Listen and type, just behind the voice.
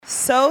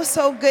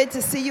So good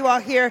to see you all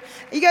here.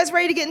 Are you guys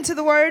ready to get into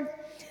the Word?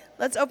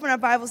 Let's open our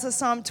Bibles to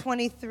Psalm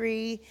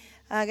 23.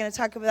 I'm going to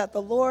talk about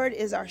the Lord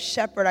is our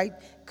shepherd. I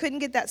couldn't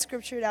get that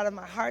scripture out of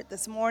my heart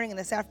this morning and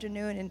this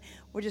afternoon, and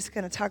we're just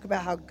going to talk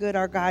about how good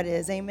our God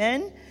is.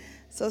 Amen?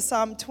 So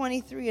Psalm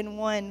 23 and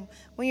 1,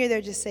 when you're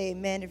there, just say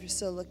amen. If you're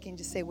still looking,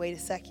 just say, wait a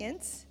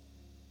second.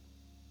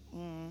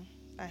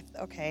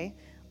 Okay,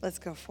 let's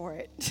go for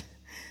it.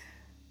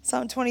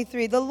 Psalm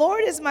 23, the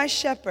Lord is my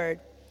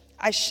shepherd,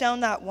 I shall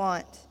not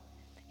want.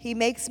 He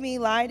makes me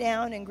lie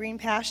down in green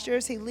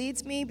pastures. He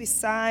leads me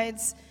beside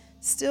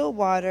still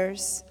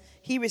waters.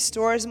 He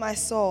restores my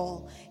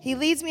soul. He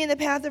leads me in the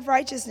path of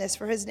righteousness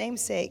for his name's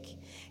sake.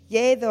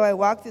 Yea, though I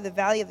walk through the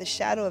valley of the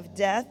shadow of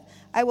death,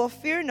 I will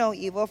fear no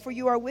evil, for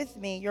you are with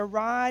me. Your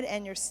rod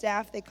and your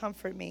staff, they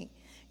comfort me.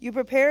 You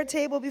prepare a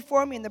table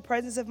before me in the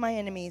presence of my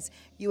enemies.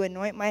 You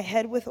anoint my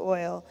head with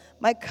oil.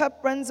 My cup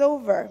runs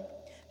over.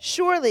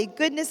 Surely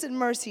goodness and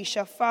mercy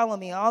shall follow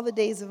me all the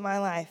days of my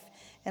life,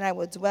 and I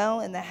will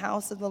dwell in the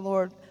house of the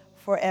Lord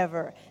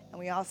forever. And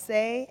we all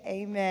say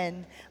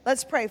amen.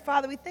 Let's pray.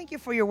 Father, we thank you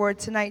for your word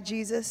tonight,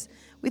 Jesus.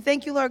 We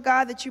thank you, Lord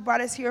God, that you brought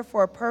us here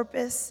for a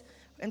purpose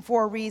and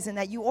for a reason,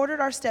 that you ordered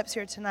our steps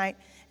here tonight.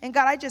 And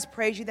God, I just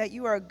praise you that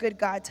you are a good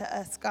God to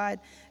us, God.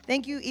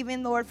 Thank you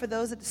even, Lord, for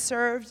those that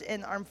served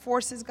in armed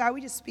forces, God.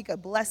 We just speak a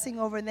blessing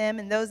over them,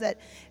 and those that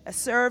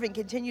serve and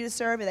continue to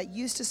serve and that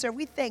used to serve.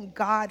 We thank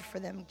God for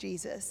them,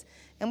 Jesus.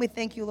 And we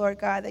thank you, Lord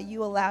God, that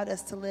you allowed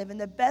us to live in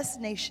the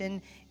best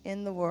nation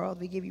in the world.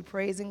 We give you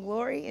praise and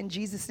glory. In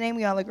Jesus' name,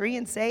 we all agree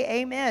and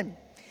say amen.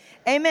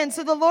 Amen.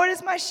 So the Lord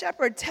is my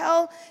shepherd.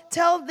 Tell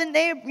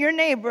your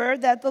neighbor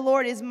that the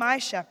Lord is my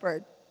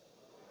shepherd.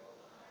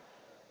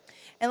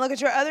 And look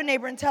at your other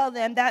neighbor and tell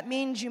them that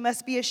means you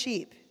must be a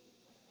sheep.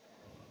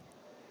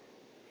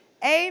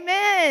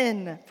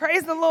 Amen.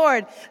 Praise the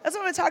Lord. That's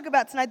what I'm going to talk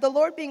about tonight, the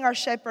Lord being our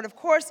shepherd. Of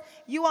course,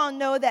 you all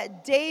know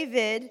that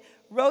David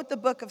wrote the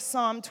book of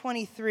Psalm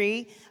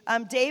 23.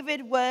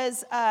 David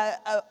was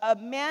a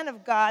man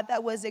of God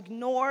that was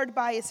ignored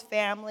by his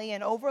family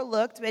and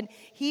overlooked, but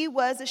he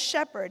was a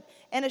shepherd.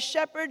 And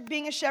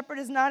being a shepherd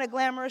is not a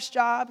glamorous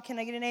job. Can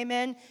I get an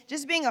amen?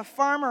 Just being a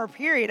farmer,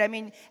 period. I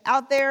mean,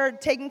 out there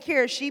taking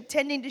care of sheep,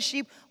 tending to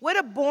sheep. What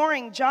a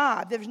boring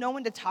job. There's no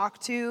one to talk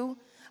to.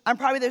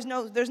 Probably there's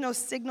no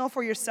signal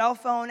for your cell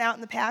phone out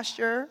in the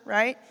pasture,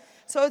 right?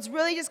 So it's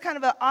really just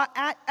kind of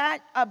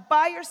a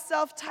by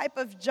yourself type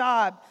of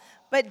job.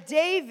 But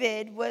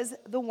David was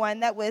the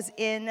one that was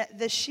in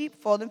the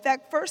sheepfold. In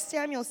fact, 1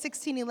 Samuel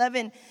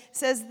 16:11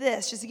 says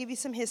this, just to give you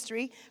some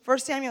history. 1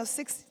 Samuel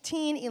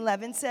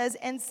 16:11 says,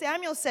 and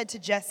Samuel said to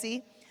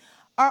Jesse,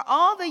 are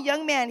all the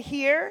young men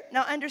here?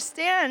 Now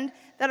understand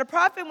that a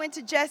prophet went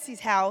to Jesse's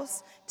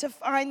house to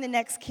find the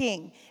next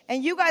king.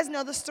 And you guys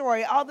know the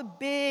story. All the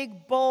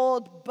big,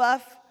 bold,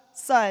 buff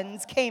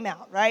sons came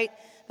out, right?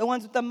 The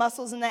ones with the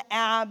muscles and the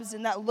abs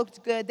and that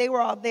looked good. They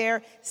were all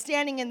there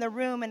standing in the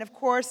room. And of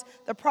course,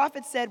 the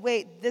prophet said,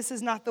 wait, this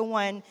is not the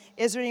one.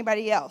 Is there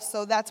anybody else?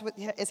 So that's what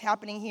is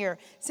happening here.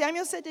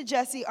 Samuel said to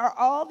Jesse, are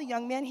all the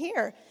young men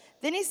here?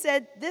 Then he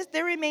said,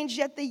 there remains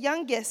yet the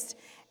youngest,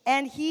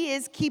 and he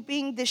is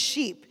keeping the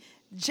sheep.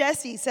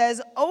 Jesse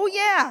says, oh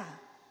yeah,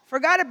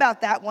 forgot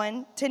about that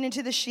one, tending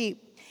to the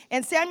sheep.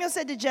 And Samuel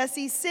said to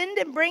Jesse, send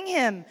and bring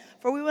him,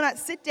 for we will not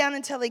sit down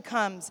until he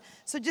comes.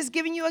 So just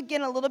giving you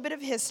again a little bit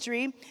of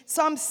history.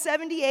 Psalm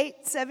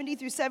 78, 70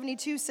 through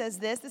 72 says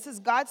this. This is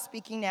God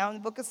speaking now in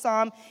the book of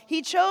Psalm.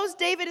 He chose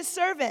David his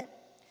servant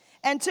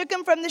and took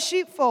him from the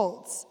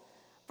sheepfolds.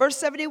 Verse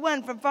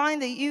 71, from finding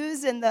the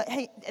ewes and that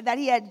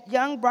he had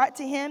young brought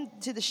to him,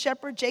 to the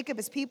shepherd Jacob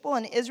his people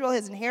and Israel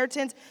his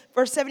inheritance.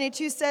 Verse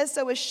 72 says,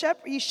 so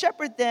he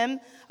shepherded them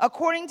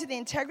according to the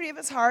integrity of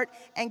his heart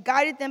and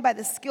guided them by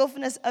the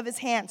skillfulness of his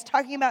hands.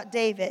 Talking about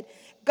David.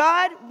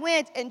 God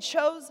went and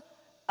chose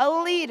a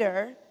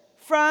leader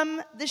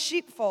from the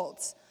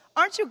sheepfolds.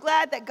 Aren't you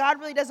glad that God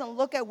really doesn't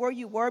look at where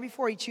you were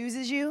before he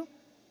chooses you?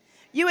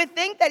 You would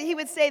think that he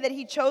would say that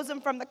he chose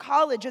him from the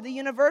college or the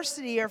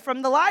university or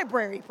from the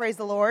library, praise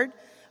the Lord.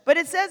 But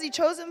it says he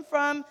chose him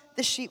from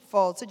the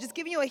sheepfold. So just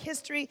giving you a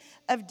history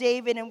of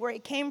David and where he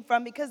came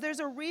from, because there's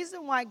a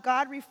reason why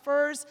God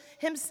refers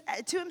him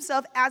to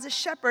himself as a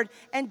shepherd,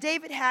 and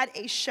David had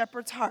a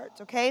shepherd's heart,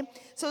 okay?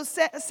 So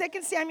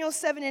 2 Samuel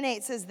 7 and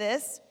 8 says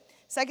this.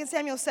 2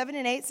 Samuel 7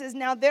 and 8 says,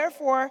 now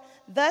therefore,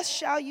 thus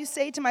shall you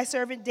say to my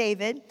servant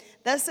David,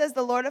 thus says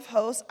the Lord of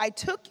hosts, I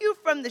took you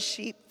from the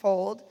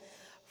sheepfold,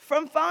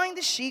 from following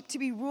the sheep to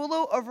be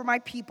ruler over my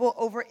people,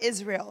 over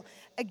Israel.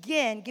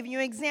 Again, giving you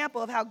an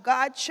example of how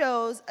God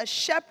chose a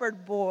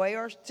shepherd boy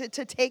or to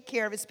take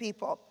care of his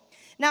people.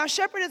 Now, a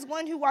shepherd is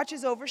one who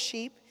watches over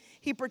sheep.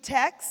 He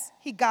protects,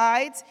 he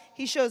guides,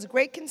 he shows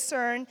great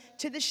concern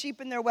to the sheep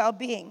and their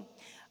well-being.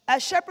 A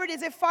shepherd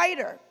is a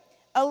fighter,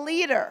 a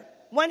leader,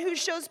 one who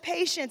shows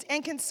patience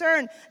and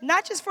concern,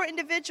 not just for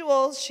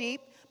individual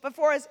sheep, but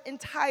for his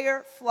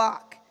entire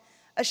flock.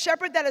 A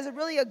shepherd that is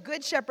really a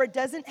good shepherd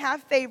doesn't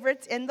have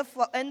favorites in the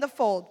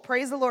fold.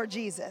 Praise the Lord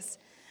Jesus.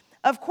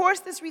 Of course,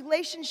 this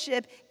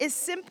relationship is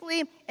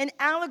simply an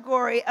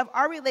allegory of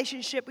our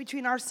relationship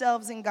between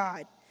ourselves and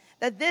God.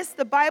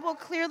 The Bible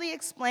clearly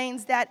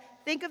explains that,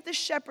 think of the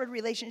shepherd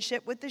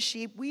relationship with the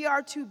sheep. We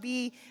are to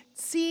be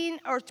seen,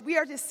 or we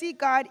are to see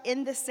God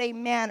in the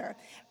same manner.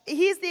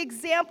 He's the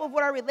example of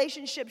what our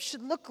relationship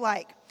should look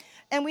like.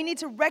 And we need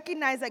to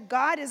recognize that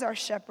God is our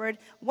shepherd,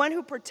 one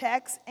who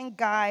protects and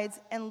guides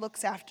and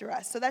looks after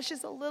us. So that's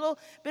just a little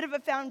bit of a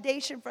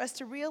foundation for us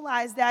to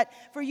realize that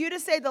for you to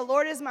say, the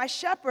Lord is my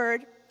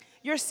shepherd,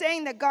 you're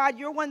saying that God,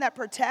 you're one that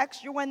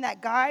protects, you're one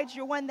that guides,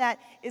 you're one that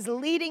is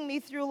leading me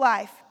through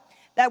life.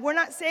 That we're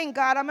not saying,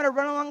 God, I'm going to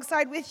run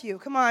alongside with you.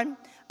 Come on.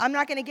 I'm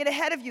not going to get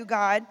ahead of you,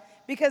 God,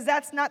 because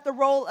that's not the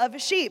role of a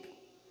sheep.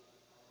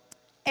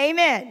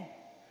 Amen.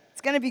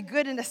 It's going to be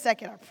good in a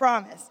second, I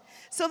promise.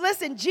 So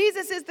listen,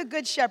 Jesus is the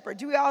good shepherd.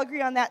 Do we all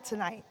agree on that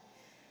tonight?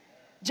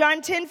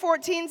 John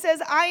 10:14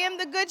 says, I am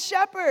the good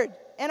shepherd,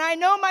 and I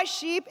know my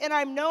sheep, and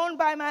I'm known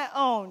by my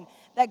own.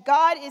 That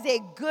God is a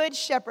good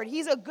shepherd.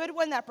 He's a good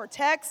one that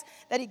protects,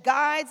 that he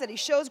guides, that he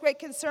shows great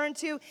concern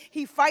to.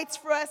 He fights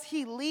for us,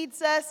 he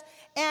leads us,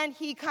 and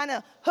he kind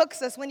of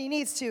hooks us when he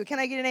needs to. Can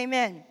I get an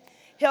amen?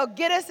 He'll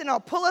get us and he'll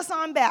pull us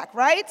on back,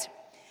 right?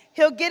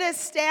 He'll get his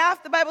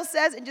staff, the Bible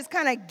says, and just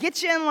kind of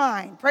get you in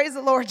line. Praise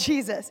the Lord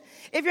Jesus.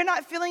 If you're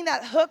not feeling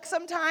that hook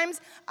sometimes,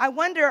 I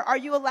wonder, are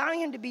you allowing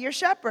him to be your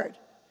shepherd?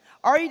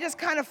 Or are you just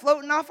kind of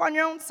floating off on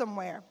your own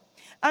somewhere?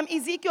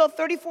 Ezekiel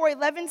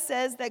 34:11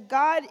 says that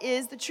God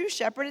is the true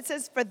shepherd. It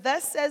says, for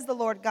thus says the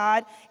Lord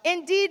God,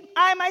 indeed,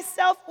 I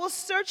myself will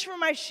search for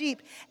my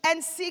sheep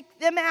and seek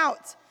them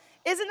out.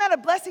 Isn't that a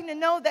blessing to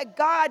know that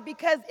God,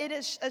 because it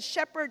is a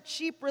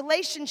shepherd-sheep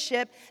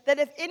relationship, that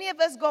if any of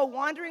us go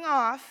wandering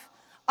off,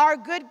 our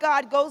good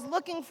God goes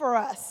looking for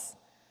us?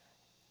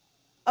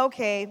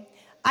 Okay,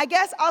 I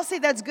guess I'll say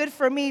that's good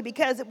for me,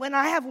 because when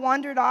I have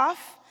wandered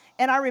off,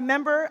 and I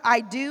remember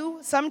I do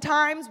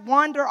sometimes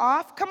wander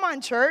off, come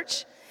on,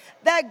 church,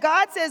 that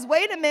God says,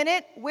 wait a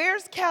minute,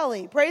 where's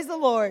Kelly? Praise the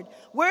Lord.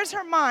 Where's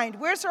her mind?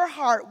 Where's her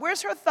heart?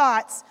 Where's her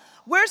thoughts?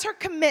 Where's her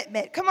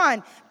commitment? Come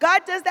on.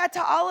 God does that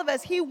to all of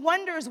us. He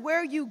wonders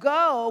where you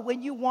go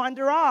when you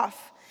wander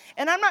off.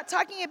 And I'm not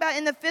talking about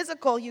in the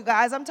physical, you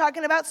guys. I'm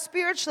talking about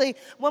spiritually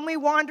when we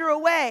wander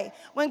away.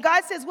 When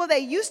God says, well, they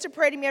used to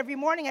pray to me every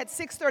morning at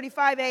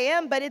 6:35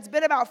 a.m., but it's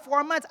been about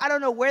 4 months. I don't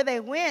know where they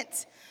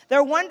went.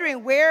 They're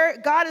wondering where,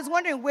 God is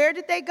wondering, where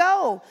did they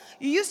go?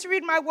 You used to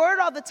read my word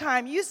all the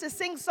time. You used to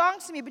sing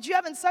songs to me, but you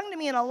haven't sung to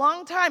me in a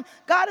long time.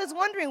 God is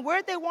wondering,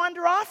 where'd they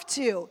wander off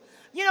to?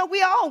 You know,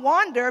 we all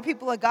wander,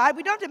 people of God.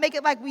 We don't have to make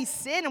it like we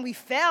sin and we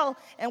fell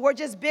and we're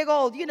just big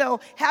old,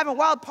 having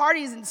wild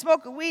parties and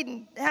smoking weed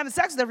and having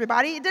sex with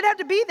everybody. It didn't have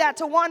to be that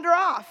to wander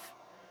off.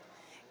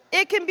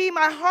 It can be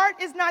my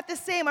heart is not the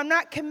same. I'm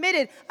not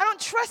committed. I don't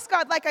trust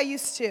God like I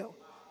used to.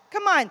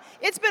 Come on,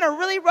 it's been a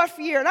really rough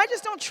year, and I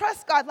just don't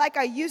trust God like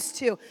I used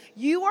to.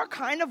 You are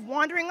kind of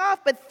wandering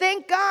off, but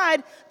thank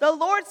God the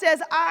Lord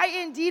says,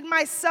 I indeed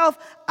myself,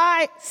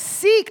 I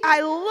seek,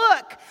 I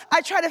look,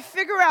 I try to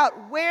figure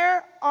out,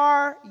 where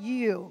are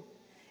you?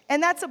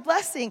 And that's a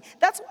blessing.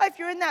 That's why if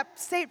you're in that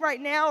state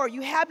right now, or you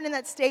have been in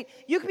that state,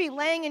 you could be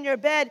laying in your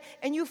bed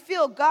and you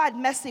feel God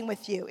messing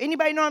with you.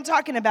 Anybody know what I'm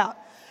talking about?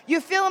 You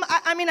feel him,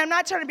 I'm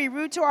not trying to be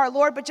rude to our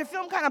Lord, but you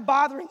feel him kind of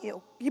bothering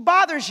you. He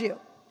bothers you.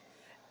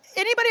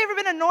 Anybody ever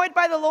been annoyed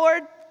by the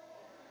Lord?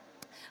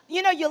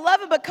 You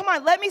love him, but come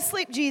on, let me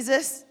sleep,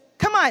 Jesus.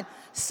 Come on,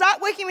 stop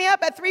waking me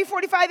up at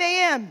 3:45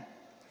 a.m.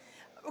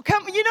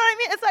 Come, you know what I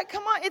mean? It's like,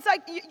 come on. It's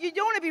like you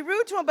don't want to be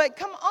rude to him, but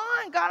come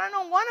on, God, I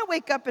don't want to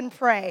wake up and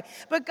pray.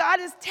 But God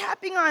is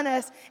tapping on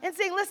us and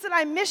saying, listen,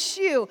 I miss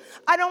you.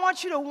 I don't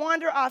want you to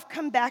wander off.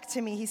 Come back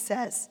to me, he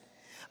says.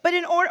 But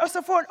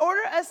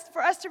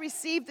for us to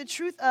receive the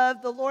truth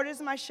of the Lord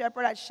is my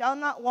shepherd, I shall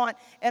not want,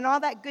 and all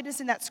that goodness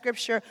in that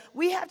scripture,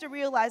 we have to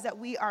realize that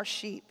we are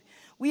sheep.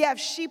 We have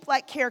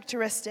sheep-like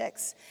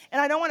characteristics. And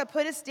I don't want to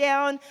put us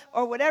down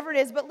or whatever it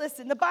is, but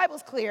listen, the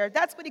Bible's clear.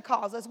 That's what he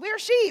calls us. We're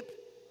sheep.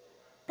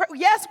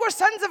 Yes, we're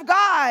sons of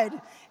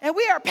God, and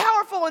we are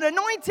powerful and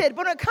anointed,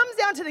 but when it comes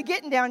down to the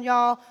getting down,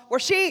 y'all, we're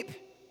sheep.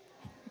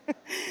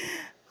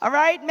 All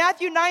right,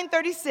 Matthew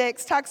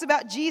 9:36 talks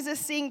about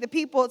Jesus seeing the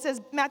people. It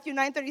says, Matthew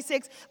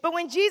 9:36, but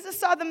when Jesus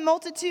saw the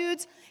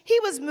multitudes, he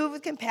was moved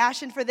with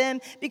compassion for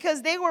them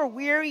because they were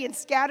weary and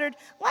scattered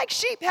like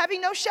sheep having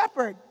no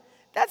shepherd.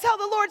 That's how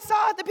the Lord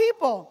saw the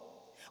people,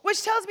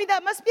 which tells me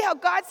that must be how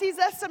God sees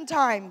us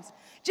sometimes.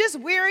 Just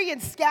weary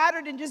and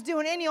scattered and just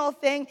doing any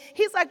old thing.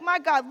 He's like, my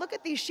God, look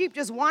at these sheep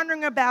just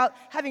wandering about,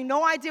 having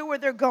no idea where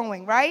they're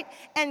going, right?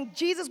 And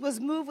Jesus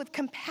was moved with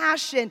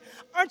compassion.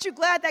 Aren't you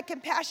glad that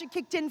compassion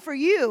kicked in for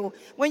you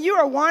when you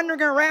were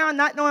wandering around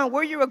not knowing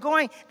where you were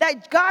going,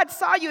 that God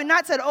saw you and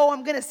not said, oh,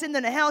 I'm going to send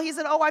them to hell. He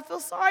said, oh, I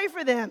feel sorry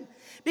for them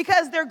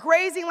because they're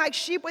grazing like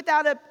sheep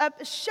without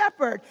a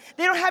shepherd.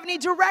 They don't have any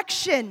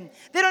direction.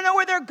 They don't know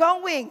where they're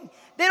going.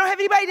 They don't have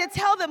anybody to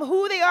tell them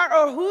who they are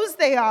or whose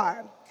they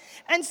are.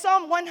 And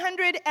Psalm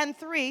 100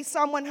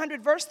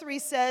 verse 3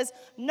 says,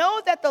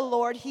 know that the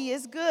Lord, he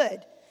is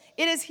good.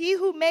 It is he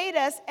who made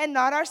us and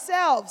not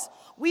ourselves.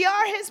 We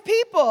are his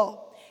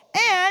people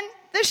and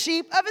the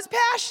sheep of his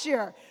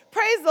pasture.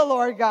 Praise the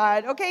Lord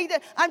God, okay?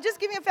 I'm just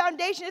giving a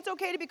foundation. It's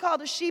okay to be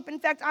called a sheep. In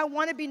fact, I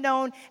want to be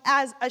known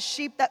as a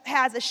sheep that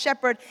has a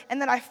shepherd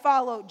and that I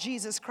follow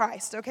Jesus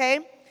Christ, okay?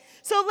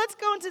 So let's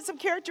go into some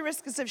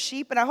characteristics of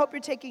sheep, and I hope you're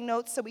taking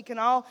notes so we can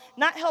all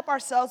not help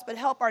ourselves, but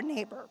help our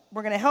neighbor.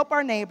 We're going to help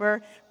our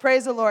neighbor.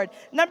 Praise the Lord.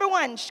 Number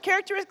one,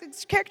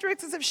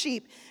 characteristics of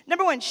sheep.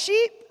 Number one,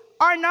 sheep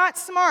are not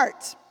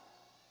smart.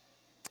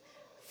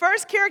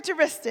 First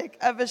characteristic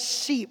of a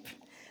sheep.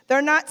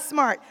 They're not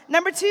smart.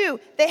 Number two,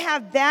 they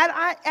have bad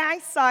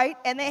eyesight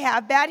and they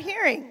have bad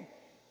hearing.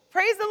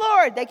 Praise the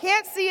Lord. They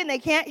can't see and they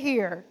can't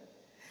hear.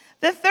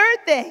 The third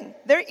thing,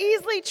 they're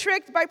easily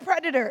tricked by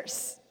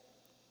predators.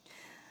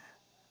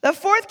 The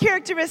fourth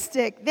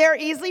characteristic, they're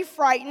easily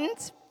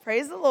frightened.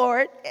 Praise the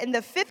Lord. And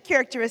the fifth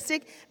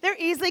characteristic, they're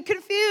easily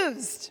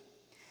confused.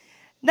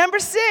 Number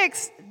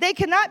six, they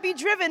cannot be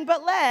driven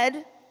but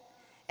led.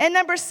 And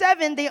number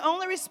seven, they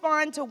only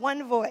respond to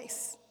one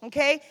voice.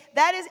 Okay?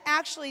 That is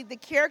actually the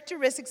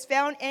characteristics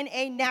found in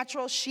a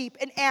natural sheep,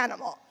 an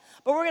animal.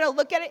 But we're going to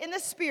look at it in the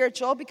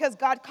spiritual because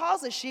God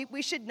calls us sheep.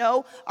 We should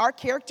know our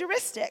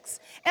characteristics.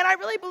 And I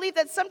really believe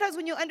that sometimes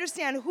when you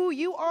understand who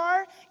you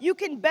are, you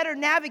can better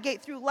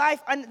navigate through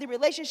life and the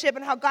relationship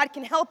and how God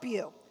can help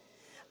you.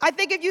 I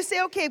think if you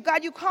say, okay,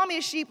 God, you call me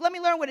a sheep, let me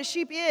learn what a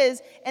sheep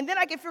is, and then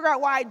I can figure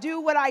out why I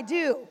do what I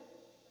do.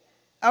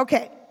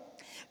 Okay.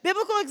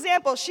 Biblical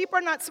example, sheep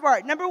are not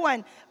smart. Number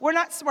one, we're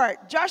not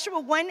smart.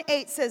 Joshua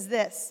 1:8 says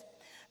this,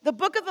 the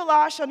book of the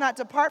law shall not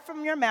depart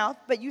from your mouth,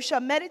 but you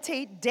shall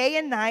meditate day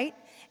and night,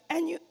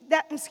 and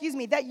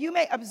that you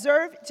may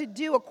observe to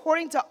do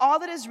according to all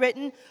that is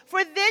written,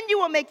 for then you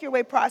will make your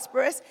way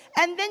prosperous,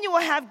 and then you will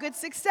have good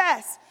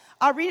success.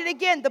 I'll read it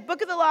again. The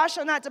book of the law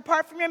shall not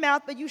depart from your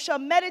mouth, but you shall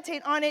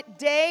meditate on it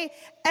day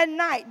and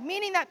night.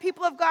 Meaning that,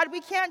 people of God, we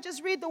can't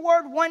just read the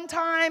word one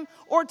time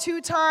or two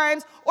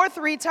times or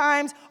three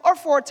times or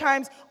four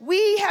times.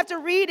 We have to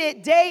read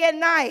it day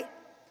and night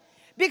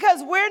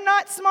because we're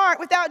not smart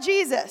without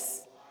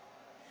Jesus.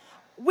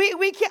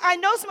 We can't, I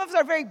know some of us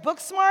are very book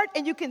smart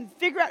and you can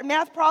figure out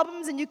math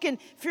problems and you can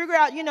figure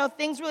out,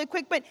 things really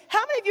quick. But how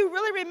many of you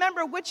really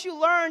remember what you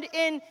learned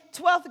in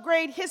 12th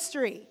grade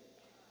history?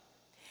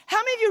 How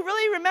many of you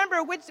really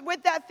remember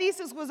what that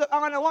thesis was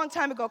on a long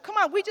time ago? Come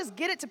on, we just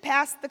get it to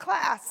pass the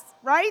class,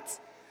 right?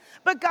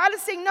 But God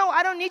is saying, no,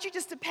 I don't need you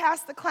just to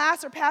pass the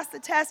class or pass the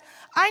test.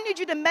 I need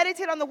you to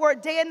meditate on the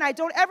word day and night.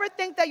 Don't ever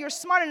think that you're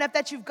smart enough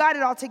that you've got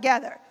it all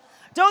together.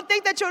 Don't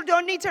think that you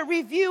don't need to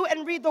review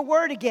and read the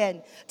word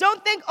again.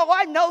 Don't think, oh,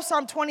 I know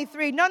Psalm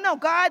 23. No,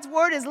 God's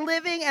word is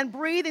living and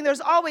breathing. There's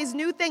always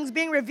new things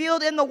being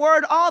revealed in the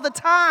word all the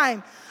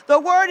time. The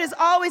word is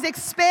always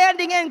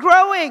expanding and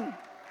growing.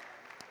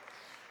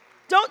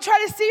 Don't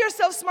try to see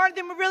yourself smarter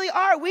than we really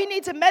are. We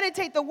need to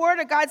meditate. The word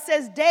of God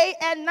says day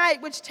and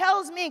night, which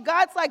tells me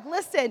God's like,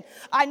 listen,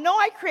 I know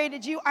I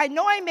created you. I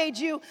know I made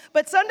you.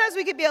 But sometimes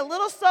we can be a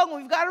little slow,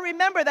 and we've got to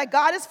remember that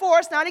God is for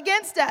us, not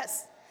against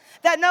us.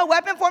 That no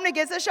weapon formed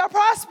against us shall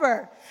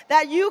prosper.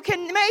 That you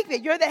can make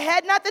it. You're the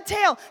head, not the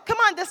tail. Come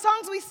on, the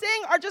songs we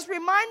sing are just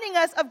reminding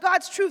us of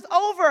God's truth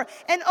over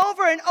and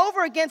over and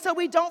over again so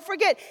we don't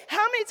forget.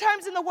 How many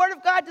times in the Word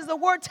of God does the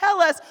Word tell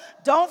us,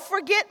 don't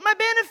forget my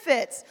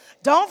benefits.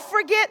 Don't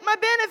forget my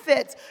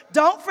benefits.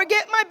 Don't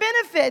forget my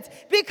benefits.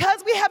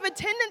 Because we have a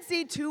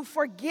tendency to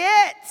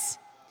forget.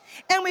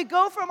 And we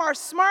go from our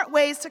smart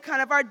ways to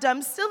kind of our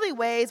dumb, silly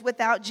ways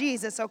without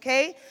Jesus,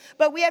 okay?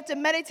 But we have to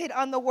meditate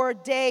on the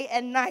word day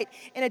and night.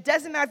 And it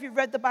doesn't matter if you've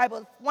read the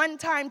Bible 1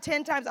 time,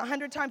 10 times,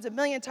 100 times,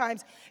 1,000,000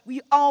 times. We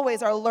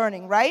always are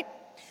learning, right?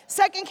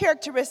 Second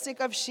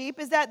characteristic of sheep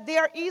is that they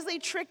are easily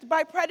tricked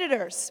by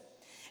predators.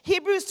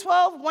 Hebrews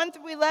 12, 1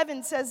 through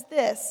 11 says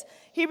this.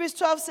 Hebrews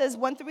 12 says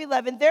 1 through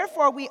 11,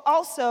 therefore we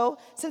also,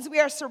 since we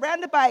are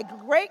surrounded by a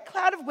great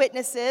cloud of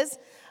witnesses,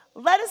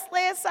 let us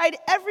lay aside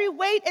every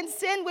weight and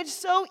sin which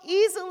so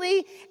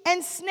easily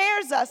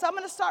ensnares us. I'm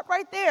going to stop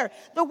right there.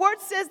 The word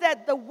says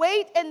that the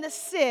weight and the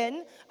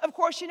sin, of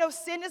course,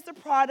 sin is the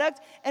product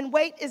and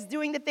weight is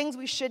doing the things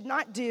we should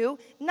not do.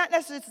 Not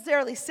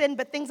necessarily sin,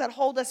 but things that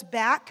hold us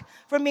back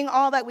from being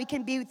all that we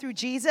can be through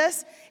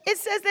Jesus. It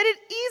says that it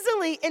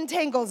easily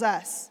entangles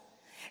us.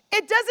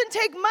 It doesn't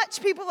take much,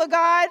 people of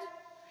God.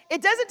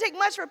 It doesn't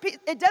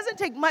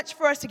take much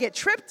for us to get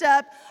tripped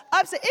up,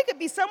 upset. It could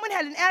be someone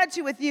had an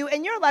attitude with you,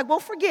 and you're like, well,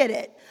 forget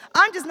it.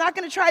 I'm just not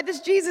going to try this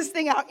Jesus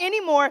thing out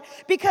anymore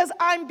because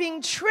I'm being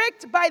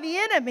tricked by the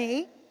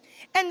enemy.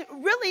 And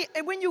really,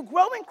 when you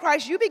grow in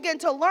Christ, you begin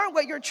to learn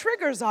what your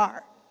triggers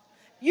are.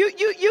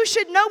 You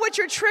should know what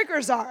your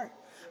triggers are.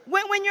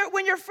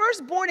 When you're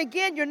first born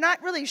again, you're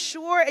not really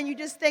sure, and you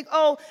just think,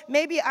 oh,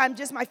 maybe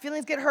my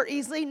feelings get hurt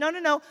easily.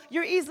 No,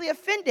 you're easily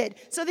offended.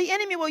 So the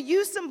enemy will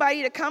use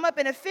somebody to come up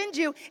and offend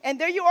you, and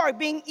there you are,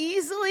 being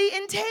easily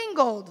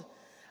entangled.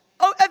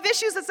 of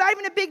issues that's not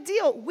even a big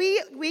deal.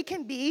 We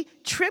can be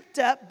tripped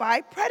up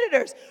by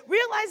predators.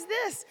 Realize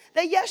this,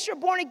 that yes, you're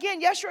born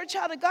again. Yes, you're a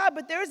child of God,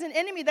 but there is an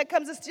enemy that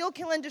comes to steal,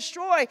 kill, and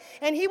destroy,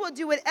 and he will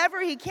do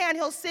whatever he can.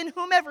 He'll send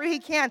whomever he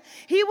can.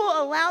 He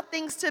will allow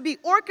things to be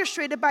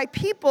orchestrated by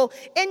people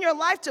in your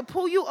life to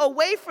pull you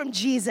away from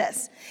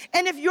Jesus.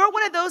 And if you're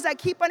one of those that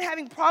keep on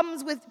having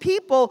problems with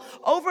people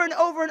over and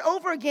over and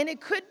over again,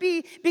 it could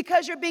be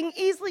because you're being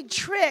easily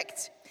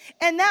tricked.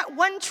 And that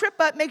one trip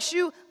up makes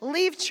you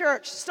leave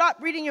church, stop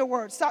reading your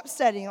word, stop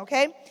studying,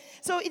 okay?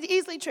 So it's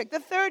easily tricked. The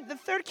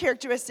third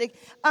characteristic,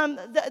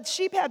 the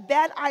sheep have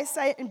bad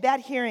eyesight and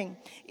bad hearing.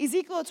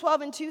 Ezekiel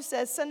 12:2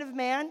 says, Son of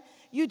man,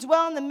 you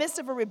dwell in the midst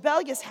of a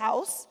rebellious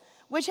house,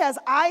 which has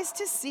eyes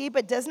to see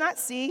but does not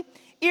see,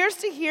 ears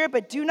to hear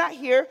but do not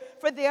hear,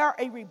 for they are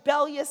a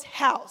rebellious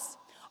house.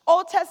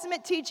 Old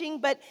Testament teaching,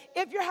 but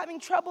if you're having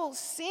trouble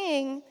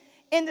seeing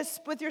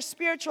with your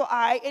spiritual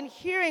eye and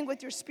hearing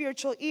with your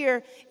spiritual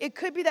ear, it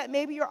could be that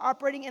maybe you're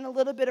operating in a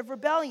little bit of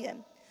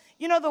rebellion.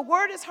 You know, the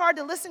word is hard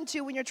to listen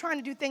to when you're trying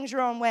to do things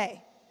your own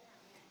way.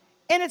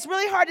 And it's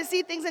really hard to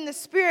see things in the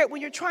spirit when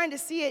you're trying to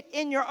see it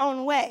in your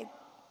own way.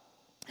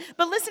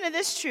 But listen to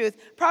this truth.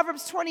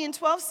 Proverbs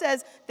 20:12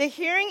 says, the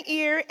hearing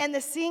ear and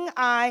the seeing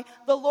eye,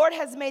 the Lord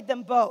has made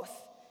them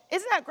both.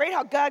 Isn't that great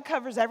how God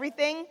covers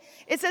everything?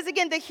 It says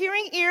again, the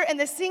hearing ear and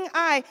the seeing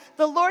eye,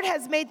 the Lord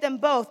has made them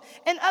both.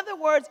 In other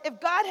words,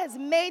 if God has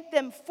made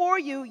them for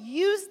you,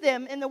 use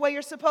them in the way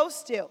you're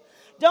supposed to.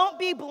 Don't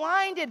be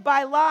blinded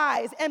by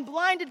lies and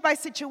blinded by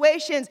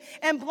situations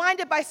and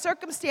blinded by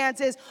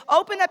circumstances.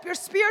 Open up your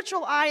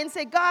spiritual eye and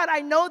say, God,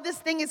 I know this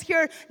thing is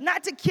here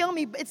not to kill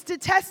me, it's to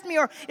test me,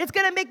 or it's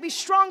going to make me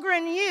stronger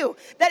in you.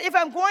 That if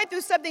I'm going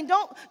through something,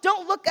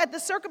 don't look at the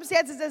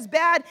circumstances as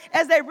bad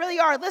as they really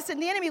are. Listen,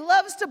 the enemy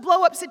loves to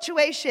blow up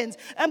situations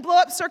and blow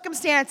up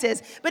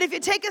circumstances. But if you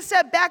take a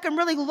step back and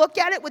really look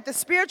at it with the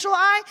spiritual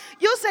eye,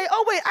 you'll say,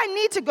 oh, wait, I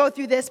need to go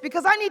through this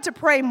because I need to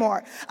pray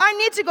more. I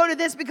need to go to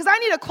this because I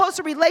need a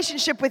closer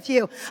relationship with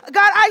you.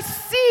 God, I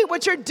see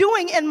what you're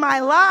doing in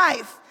my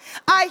life.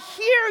 I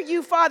hear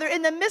you, Father.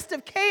 In the midst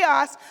of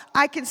chaos,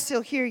 I can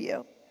still hear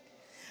you.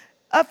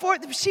 For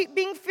the sheep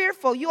being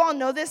fearful, you all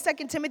know this,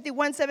 2 Timothy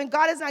 1:7,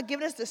 God has not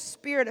given us the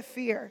spirit of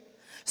fear.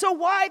 So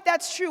why, if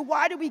that's true,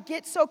 why do we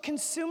get so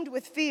consumed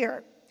with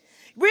fear?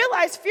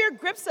 Realize fear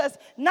grips us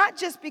not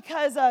just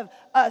because of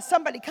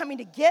somebody coming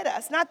to get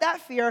us, not that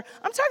fear.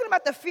 I'm talking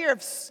about the fear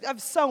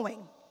of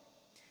sowing,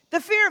 the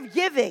fear of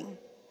giving,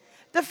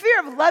 the fear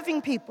of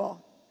loving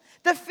people,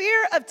 the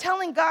fear of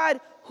telling God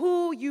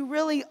who you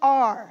really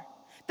are,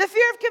 the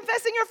fear of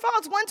confessing your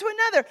faults one to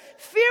another.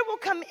 Fear will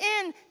come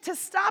in to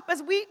stop us.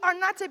 We are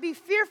not to be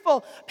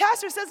fearful.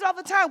 Pastor says it all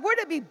the time. We're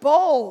to be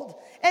bold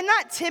and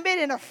not timid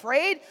and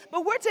afraid,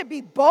 but we're to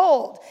be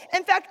bold.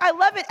 In fact, I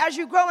love it. As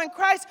you grow in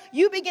Christ,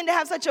 you begin to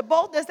have such a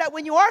boldness that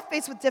when you are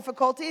faced with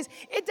difficulties,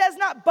 it does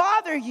not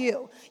bother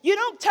you. You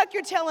don't tuck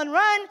your tail and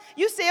run.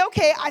 You say,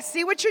 okay, I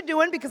see what you're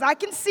doing because I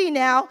can see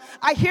now.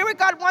 I hear what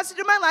God wants to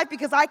do in my life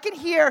because I can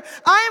hear.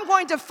 I am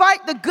going to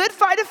fight the good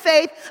fight of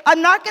faith.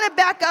 I'm not going to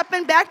back up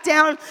and back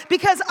down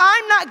because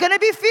I'm not going to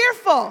be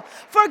fearful.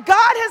 For God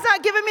has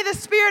not given me the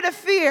spirit of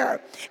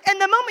fear. And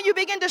the moment you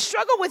begin to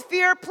struggle with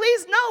fear,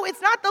 please know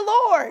it's not the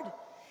Lord.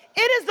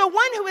 It is the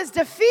one who is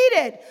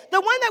defeated. The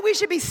one that we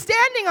should be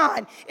standing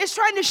on is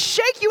trying to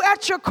shake you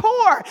at your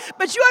core.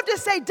 But you have to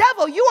say,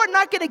 devil, you are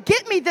not going to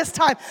get me this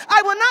time.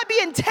 I will not be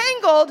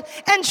entangled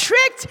and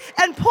tricked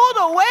and pulled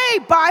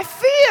away by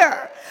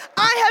fear.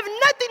 I have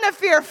nothing to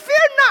fear.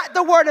 Fear not,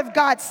 the word of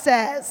God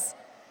says.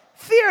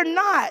 Fear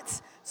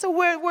not. So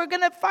we're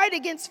going to fight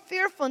against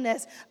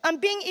fearfulness.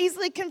 Being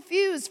easily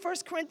confused. 1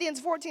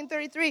 Corinthians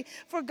 14:33.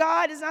 For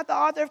God is not the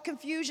author of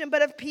confusion,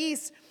 but of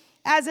peace,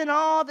 as in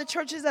all the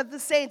churches of the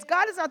saints.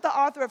 God is not the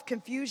author of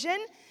confusion.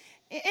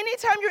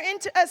 Anytime you're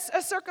into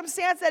a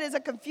circumstance that is a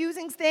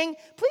confusing thing,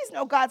 please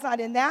know God's not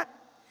in that.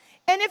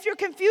 And if you're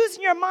confused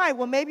in your mind,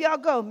 well, maybe I'll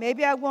go,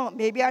 maybe I won't,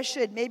 maybe I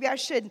should, maybe I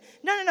shouldn't.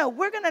 No.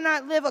 We're going to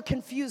not live a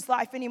confused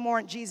life anymore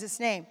in Jesus'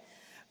 name.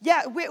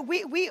 Yeah,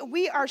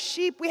 we are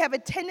sheep. We have a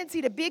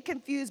tendency to be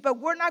confused, but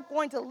we're not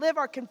going to live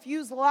our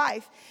confused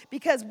life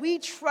because we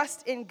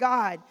trust in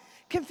God.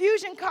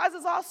 Confusion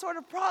causes all sort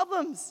of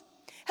problems.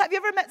 Have you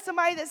ever met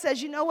somebody that says,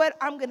 you know what,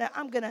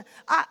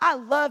 I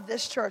love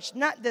this church.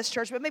 Not this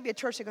church, but maybe a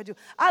church they go to.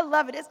 I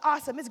love it. It's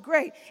awesome. It's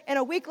great. And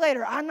a week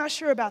later, I'm not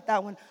sure about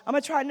that one. I'm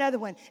going to try another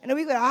one. And a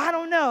week later, I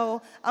don't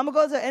know. I'm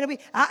going to go to, and a week,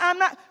 I'm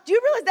not. Do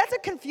you realize that's a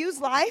confused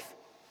life?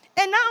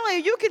 And not only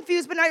are you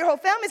confused, but now your whole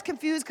family's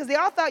confused because they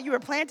all thought you were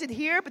planted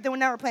here, but then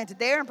now we're planted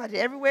there and planted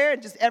everywhere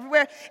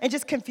and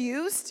just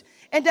confused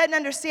and doesn't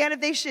understand if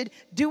they should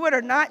do it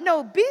or not.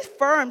 No, be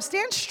firm.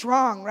 Stand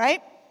strong,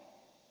 right?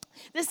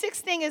 The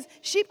sixth thing is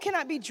sheep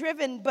cannot be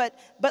driven but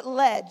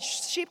led.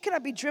 Sheep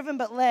cannot be driven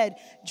but led.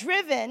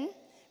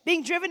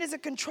 Being driven is a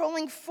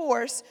controlling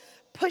force,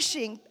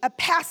 pushing a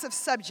passive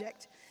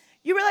subject.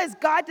 You realize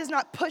God does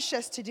not push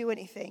us to do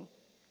anything.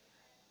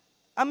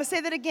 I'm going to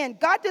say that again.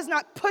 God does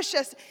not push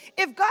us.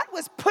 If God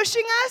was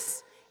pushing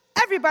us,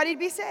 everybody would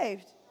be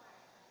saved.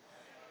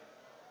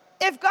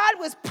 If God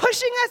was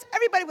pushing us,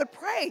 everybody would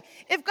pray.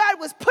 If God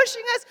was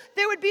pushing us,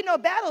 there would be no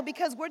battle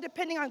because we're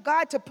depending on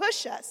God to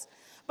push us.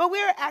 But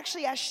we are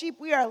actually, as sheep,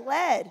 we are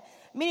led,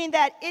 meaning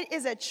that it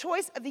is a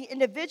choice of the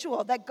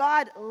individual that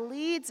God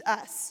leads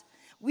us.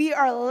 We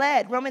are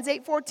led. Romans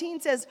 8:14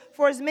 says,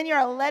 for as many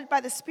are led by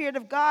the Spirit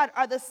of God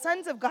are the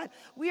sons of God.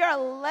 We are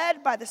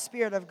led by the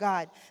Spirit of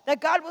God.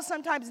 That God will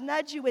sometimes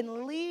nudge you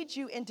and lead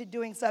you into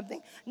doing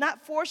something,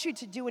 not force you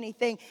to do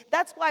anything.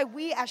 That's why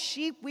we as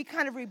sheep, we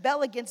kind of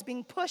rebel against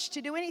being pushed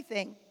to do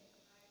anything.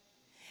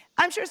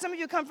 I'm sure some of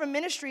you come from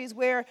ministries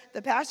where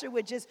the pastor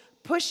would just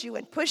push you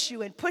and push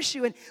you and push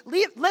you and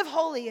live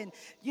holy and,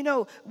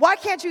 why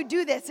can't you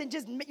do this? And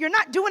just, you're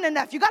not doing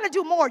enough. You got to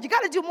do more. You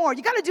got to do more.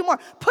 You got to do more.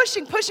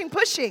 Pushing.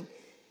 And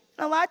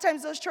a lot of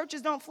times those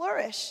churches don't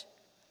flourish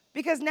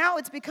because now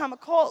it's become a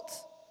cult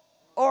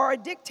or a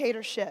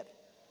dictatorship.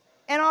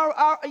 And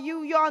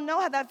you all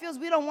know how that feels.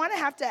 We don't want to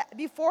have to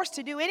be forced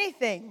to do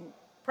anything.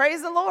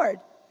 Praise the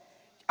Lord.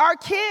 Our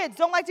kids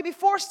don't like to be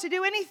forced to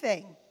do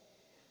anything.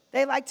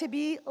 They like to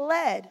be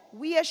led.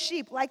 We as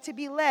sheep like to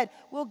be led.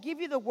 We'll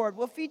give you the word.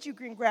 We'll feed you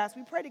green grass.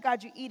 We pray to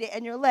God you eat it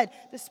and you're led.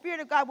 The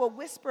Spirit of God will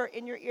whisper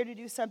in your ear to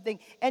do something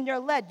and you're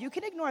led. You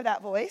can ignore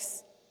that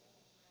voice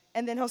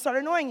and then he'll start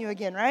annoying you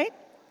again, right?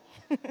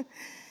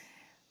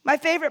 My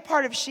favorite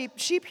part of sheep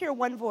hear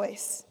one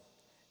voice.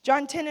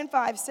 John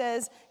 10:5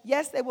 says,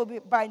 yes, they will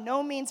by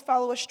no means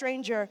follow a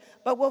stranger,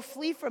 but will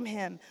flee from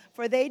him,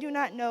 for they do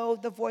not know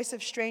the voice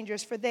of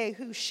strangers, for they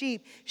who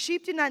sheep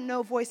do not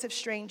know voice of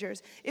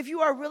strangers. If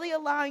you are really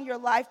allowing your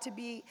life to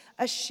be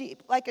a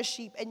sheep, like a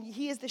sheep, and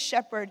he is the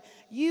shepherd,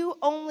 you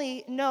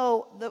only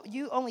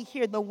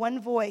hear the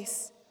one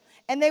voice,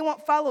 and they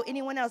won't follow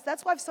anyone else.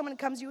 That's why if someone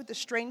comes to you with a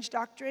strange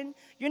doctrine,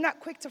 you're not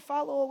quick to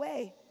follow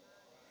away.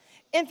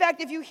 In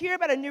fact, if you hear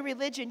about a new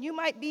religion, you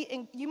might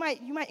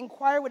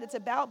inquire what it's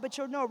about, but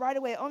you'll know right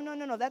away, oh,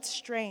 no, that's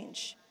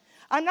strange.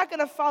 I'm not going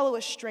to follow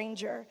a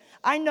stranger.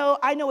 I know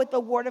what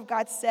the Word of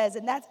God says,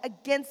 and that's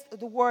against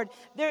the Word.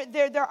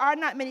 There are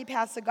not many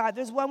paths to God.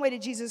 There's one way to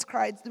Jesus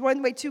Christ,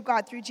 one way to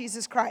God through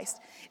Jesus Christ.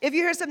 If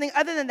you hear something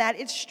other than that,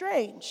 it's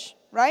strange,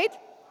 right?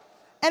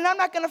 And I'm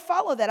not going to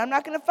follow that. I'm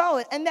not going to follow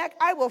it. And that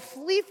I will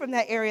flee from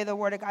that area, the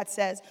Word of God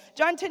says.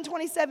 John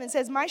 10:27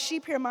 says, my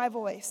sheep hear my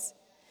voice.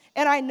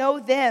 And I know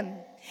them,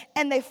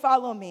 and they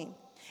follow me.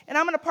 And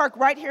I'm going to park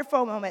right here for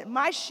a moment.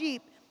 My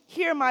sheep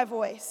hear my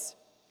voice.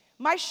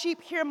 My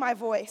sheep hear my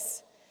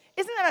voice.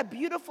 Isn't that a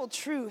beautiful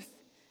truth?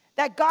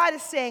 That God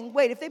is saying,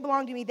 wait, if they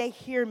belong to me, they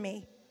hear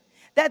me.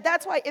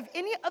 That's why if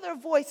any other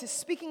voice is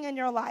speaking in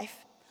your life,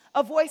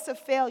 a voice of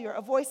failure,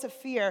 a voice of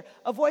fear,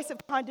 a voice of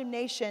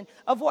condemnation,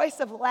 a voice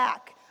of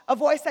lack, a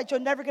voice that you're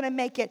never going to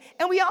make it.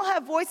 And we all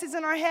have voices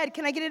in our head.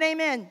 Can I get an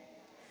amen?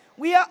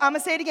 I'm going to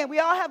say it again. We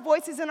all have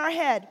voices in our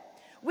head.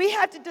 We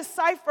have to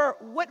decipher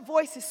what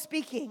voice is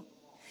speaking.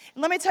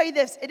 And let me tell you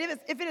this,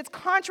 if it is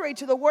contrary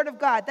to the Word of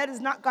God, that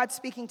is not God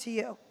speaking to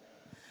you.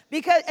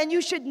 And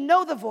you should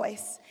know the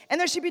voice, and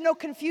there should be no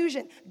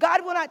confusion.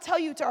 God will not tell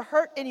you to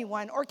hurt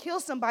anyone or kill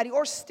somebody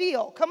or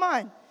steal. Come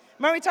on.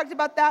 Remember we talked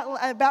about that,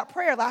 about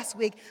prayer last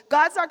week.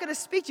 God's not going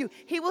to speak to you.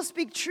 He will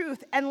speak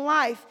truth and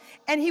life,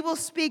 and he will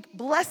speak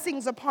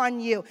blessings upon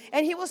you,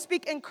 and he will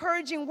speak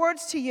encouraging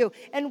words to you.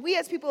 And we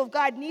as people of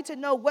God need to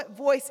know what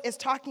voice is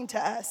talking to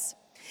us.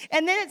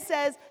 And then it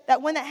says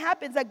that when that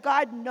happens, that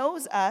God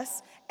knows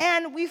us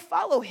and we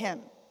follow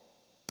him.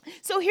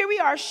 So here we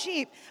are,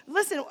 sheep.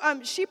 Listen,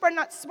 sheep are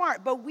not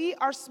smart, but we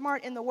are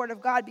smart in the Word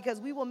of God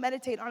because we will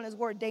meditate on his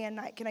word day and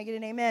night. Can I get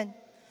an amen?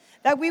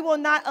 That we will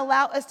not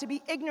allow us to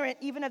be ignorant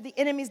even of the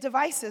enemy's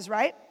devices,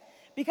 right?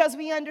 Because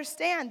we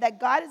understand that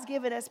God has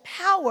given us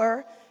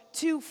power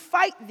to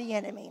fight the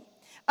enemy.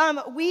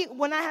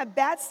 When I have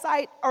bad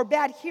sight or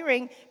bad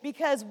hearing,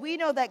 because we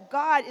know that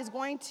God is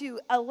going to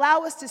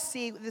allow us to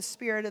see the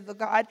Spirit of the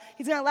God.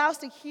 He's going to allow us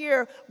to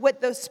hear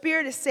what the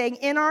Spirit is saying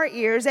in our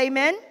ears,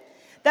 amen?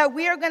 That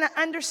we are going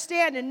to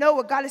understand and know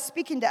what God is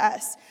speaking to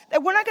us.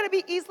 That we're not going to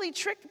be easily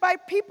tricked by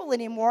people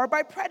anymore,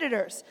 by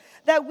predators.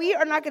 That we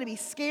are not going to be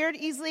scared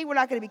easily. We're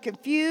not going to be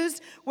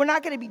confused. We're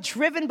not going to be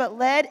driven but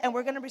led. And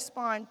we're going to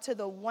respond to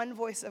the one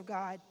voice of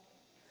God.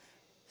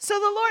 So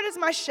the Lord is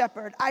my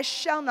shepherd. I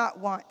shall not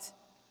want.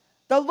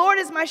 The Lord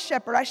is my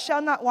shepherd, I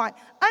shall not want.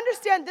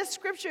 Understand this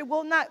scripture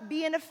will not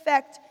be in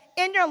effect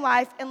in your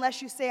life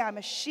unless you say, I'm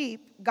a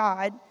sheep,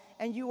 God,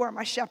 and you are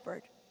my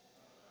shepherd.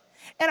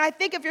 And I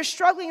think if you're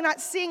struggling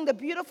not seeing the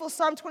beautiful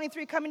Psalm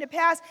 23 coming to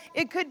pass,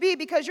 it could be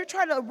because you're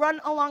trying to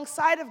run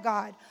alongside of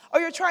God, or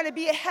you're trying to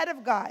be ahead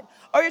of God,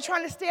 or you're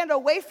trying to stand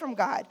away from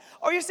God,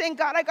 or you're saying,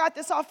 God, I got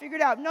this all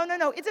figured out. No.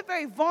 It's a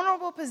very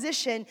vulnerable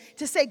position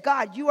to say,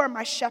 God, you are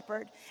my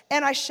shepherd,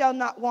 and I shall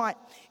not want.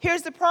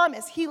 Here's the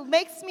promise. He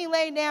makes me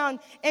lay down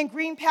in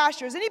green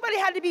pastures. Anybody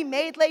had to be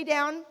made lay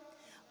down?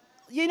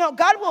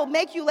 God will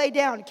make you lay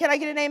down. Can I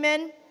get an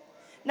amen?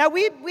 Now,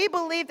 we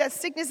believe that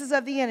sickness is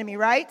of the enemy,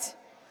 right?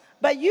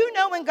 But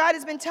when God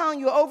has been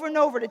telling you over and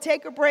over to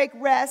take a break,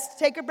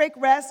 rest,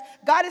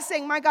 God is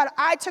saying, my God,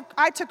 I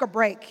took a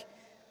break.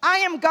 I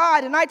am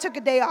God, and I took a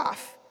day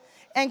off.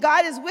 And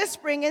God is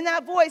whispering in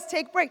that voice,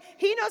 take a break.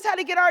 He knows how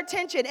to get our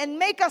attention and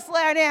make us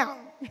lie down.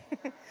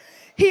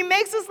 He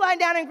makes us lie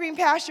down in green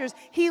pastures.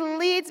 He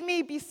leads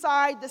me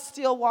beside the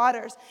still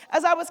waters.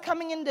 As I was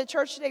coming into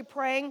church today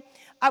praying,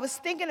 I was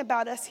thinking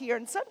about us here.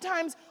 And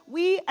sometimes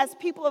we as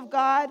people of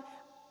God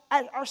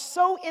are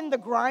so in the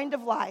grind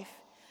of life,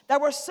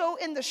 that we're so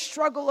in the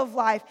struggle of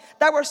life,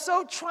 that we're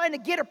so trying to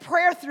get a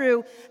prayer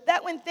through,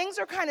 that when things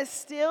are kind of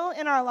still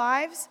in our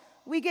lives,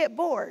 we get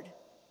bored.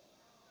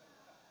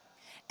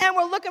 And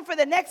we're looking for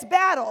the next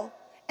battle.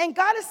 And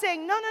God is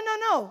saying,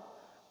 no.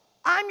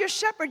 I'm your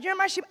shepherd. You're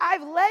my sheep.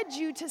 I've led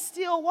you to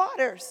still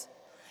waters.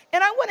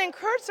 And I want to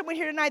encourage someone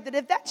here tonight that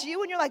if that's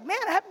you and you're like, man,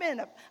 I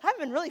haven't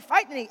been really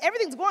fighting.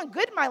 Everything's going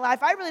good in my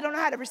life. I really don't know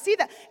how to receive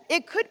that.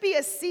 It could be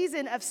a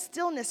season of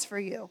stillness for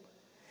you.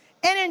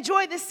 And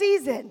enjoy the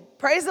season.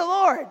 Praise the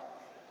Lord.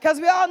 Because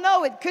we all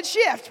know it could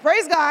shift.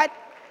 Praise God.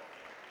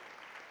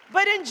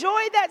 But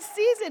enjoy that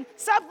season.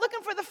 Stop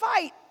looking for the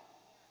fight.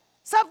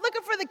 Stop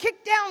looking for the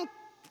kick down.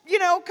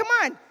 Come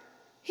on.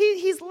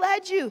 He's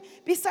led you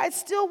beside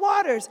still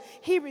waters.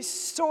 He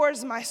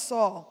restores my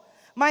soul.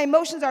 My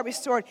emotions are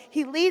restored.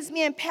 He leads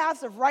me in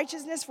paths of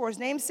righteousness for his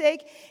name's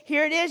sake.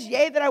 Here it is.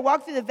 Yea, that I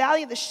walk through the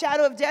valley of the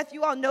shadow of death.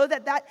 You all know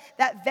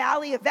that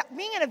valley of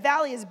being in a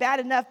valley is bad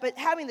enough, but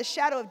having the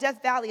shadow of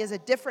death valley is a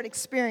different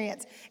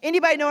experience.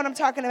 Anybody know what I'm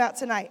talking about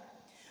tonight?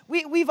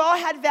 We've all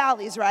had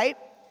valleys, right?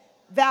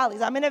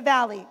 Valleys. I'm in a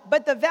valley.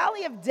 But the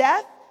valley of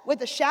death with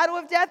the shadow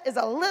of death is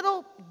a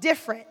little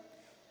different.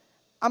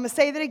 I'm going to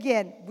say that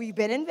again. We've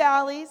been in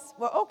valleys.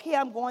 Well, okay,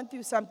 I'm going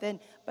through something.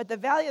 But the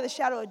valley of the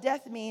shadow of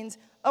death means,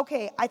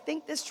 okay, I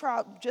think this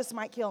trial just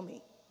might kill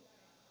me.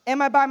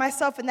 Am I by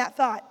myself in that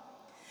thought?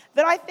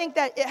 That I think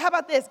that, how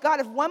about this? God,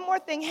 if one more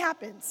thing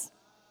happens,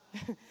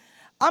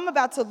 I'm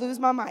about to lose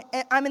my mind.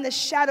 I'm in the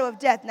shadow of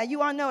death. Now,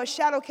 you all know a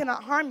shadow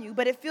cannot harm you,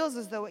 but it feels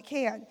as though it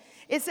can.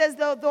 It says,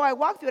 though I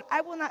walk through it,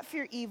 I will not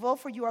fear evil,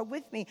 for you are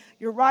with me.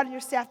 Your rod and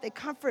your staff, they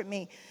comfort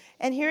me.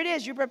 And here it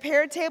is. You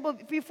prepare a table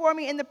before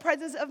me in the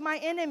presence of my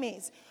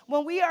enemies.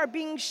 When we are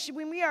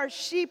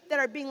sheep that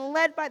are being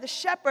led by the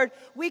shepherd,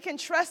 we can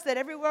trust that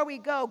everywhere we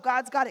go,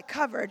 God's got it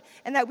covered,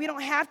 and that we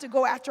don't have to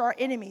go after our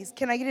enemies.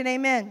 Can I get an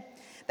amen?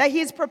 That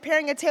he's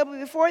preparing a table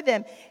before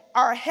them.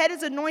 Our head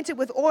is anointed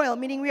with oil,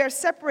 meaning we are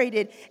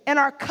separated, and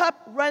our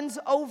cup runs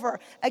over.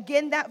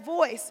 Again, that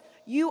voice,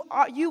 you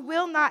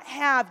will not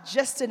have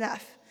just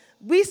enough.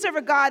 We serve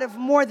a God of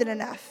more than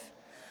enough.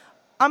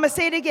 I'm going to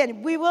say it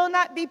again. We will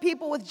not be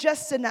people with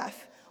just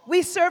enough.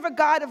 We serve a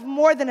God of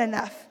more than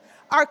enough.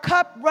 Our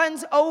cup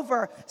runs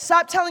over.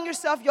 Stop telling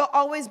yourself you'll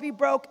always be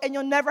broke and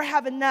you'll never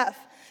have enough.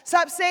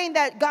 Stop saying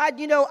that, God,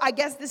 I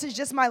guess this is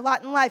just my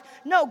lot in life.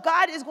 No,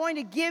 God is going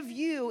to give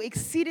you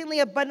exceedingly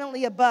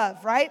abundantly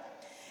above, right?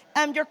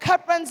 Your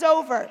cup runs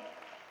over.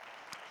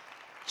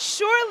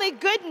 Surely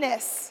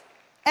goodness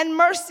and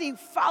mercy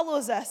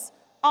follows us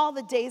all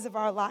the days of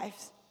our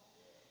lives.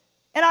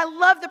 And I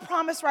love the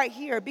promise right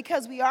here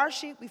because we are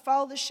sheep. We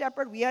follow the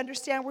shepherd. We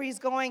understand where he's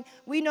going.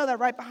 We know that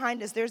right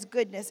behind us there's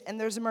goodness and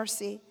there's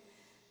mercy.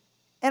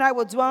 And I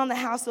will dwell in the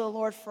house of the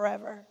Lord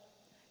forever.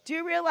 Do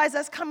you realize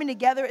us coming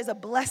together is a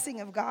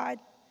blessing of God?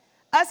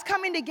 Us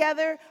coming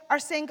together are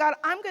saying, God,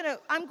 I'm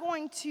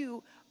going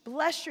to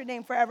bless your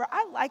name forever.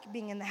 I like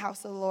being in the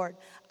house of the Lord.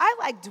 I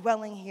like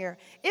dwelling here.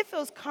 It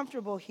feels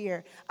comfortable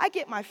here. I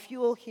get my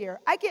fuel here.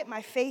 I get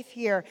my faith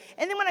here.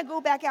 And then when I go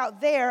back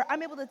out there,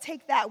 I'm able to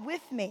take that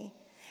with me.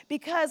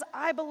 Because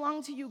I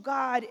belong to you,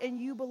 God, and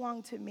you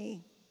belong to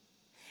me.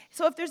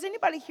 So if there's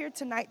anybody here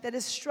tonight that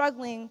is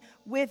struggling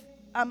with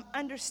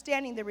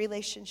understanding the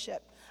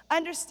relationship,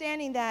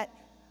 understanding that,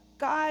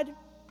 God,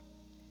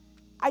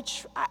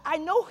 I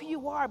know who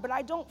you are, but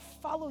I don't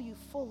follow you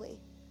fully.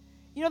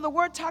 The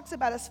word talks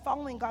about us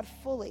following God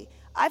fully.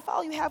 I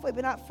follow you halfway,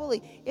 but not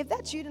fully. If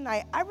that's you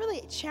tonight, I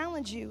really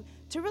challenge you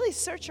to really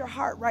search your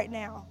heart right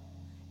now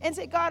and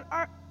say, God,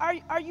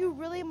 are you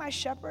really my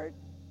shepherd?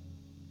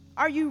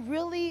 Are you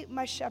really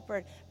my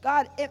shepherd?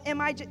 God,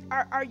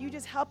 are you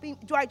just helping?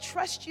 Do I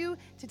trust you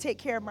to take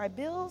care of my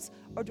bills,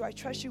 or do I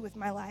trust you with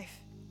my life?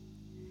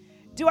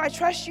 Do I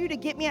trust you to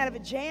get me out of a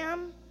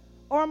jam,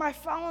 or am I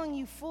following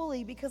you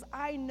fully because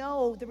I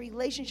know the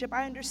relationship?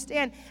 I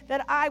understand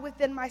that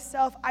within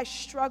myself, I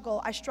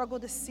struggle. I struggle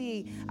to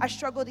see. I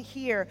struggle to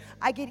hear.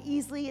 I get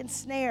easily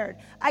ensnared.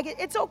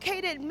 It's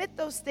okay to admit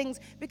those things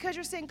because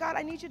you're saying, God,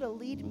 I need you to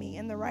lead me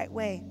in the right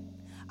way.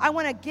 I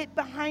want to get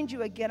behind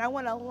you again. I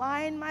want to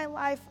line my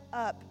life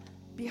up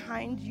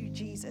behind you,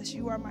 Jesus.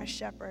 You are my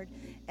shepherd,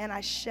 and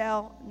I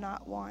shall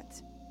not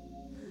want.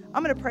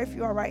 I'm going to pray for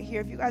you all right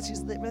here. If you guys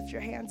just lift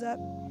your hands up.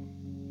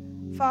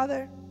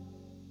 Father,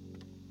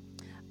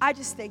 I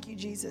just thank you,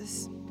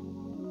 Jesus,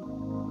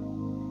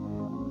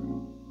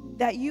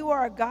 that you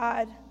are a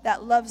God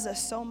that loves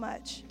us so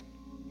much,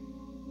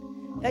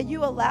 that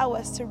you allow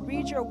us to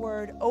read your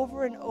word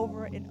over and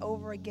over and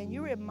over again.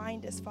 You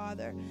remind us,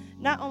 Father,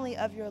 not only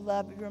of your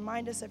love, but you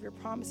remind us of your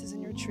promises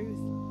and your truth.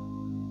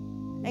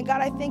 And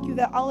God, I thank you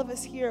that all of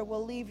us here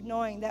will leave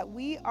knowing that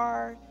we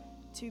are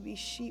to be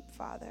sheep,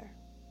 Father.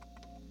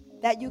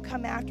 that you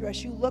come after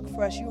us, you look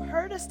for us, you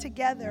heard us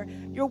together,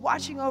 you're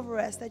watching over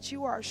us, that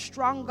you are a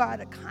strong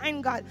God, a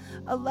kind God,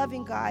 a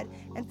loving God.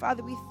 And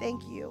Father, we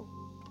thank you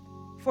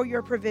for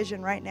your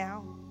provision right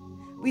now.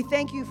 We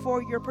thank you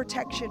for your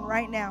protection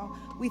right now.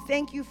 We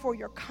thank you for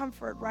your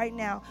comfort right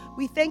now.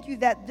 We thank you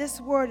that this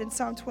word in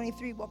Psalm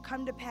 23 will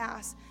come to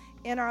pass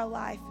in our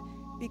life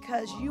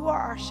because you are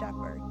our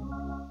shepherd,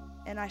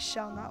 and I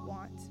shall not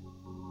want.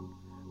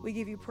 We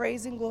give you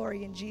praise and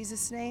glory in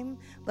Jesus' name.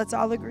 Let's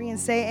all agree and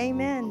say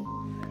amen.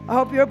 I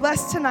hope you're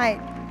blessed tonight.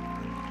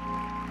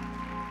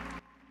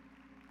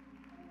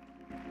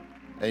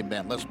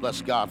 Amen. Let's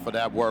bless God for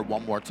that word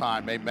one more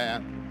time.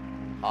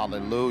 Amen.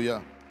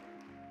 Hallelujah.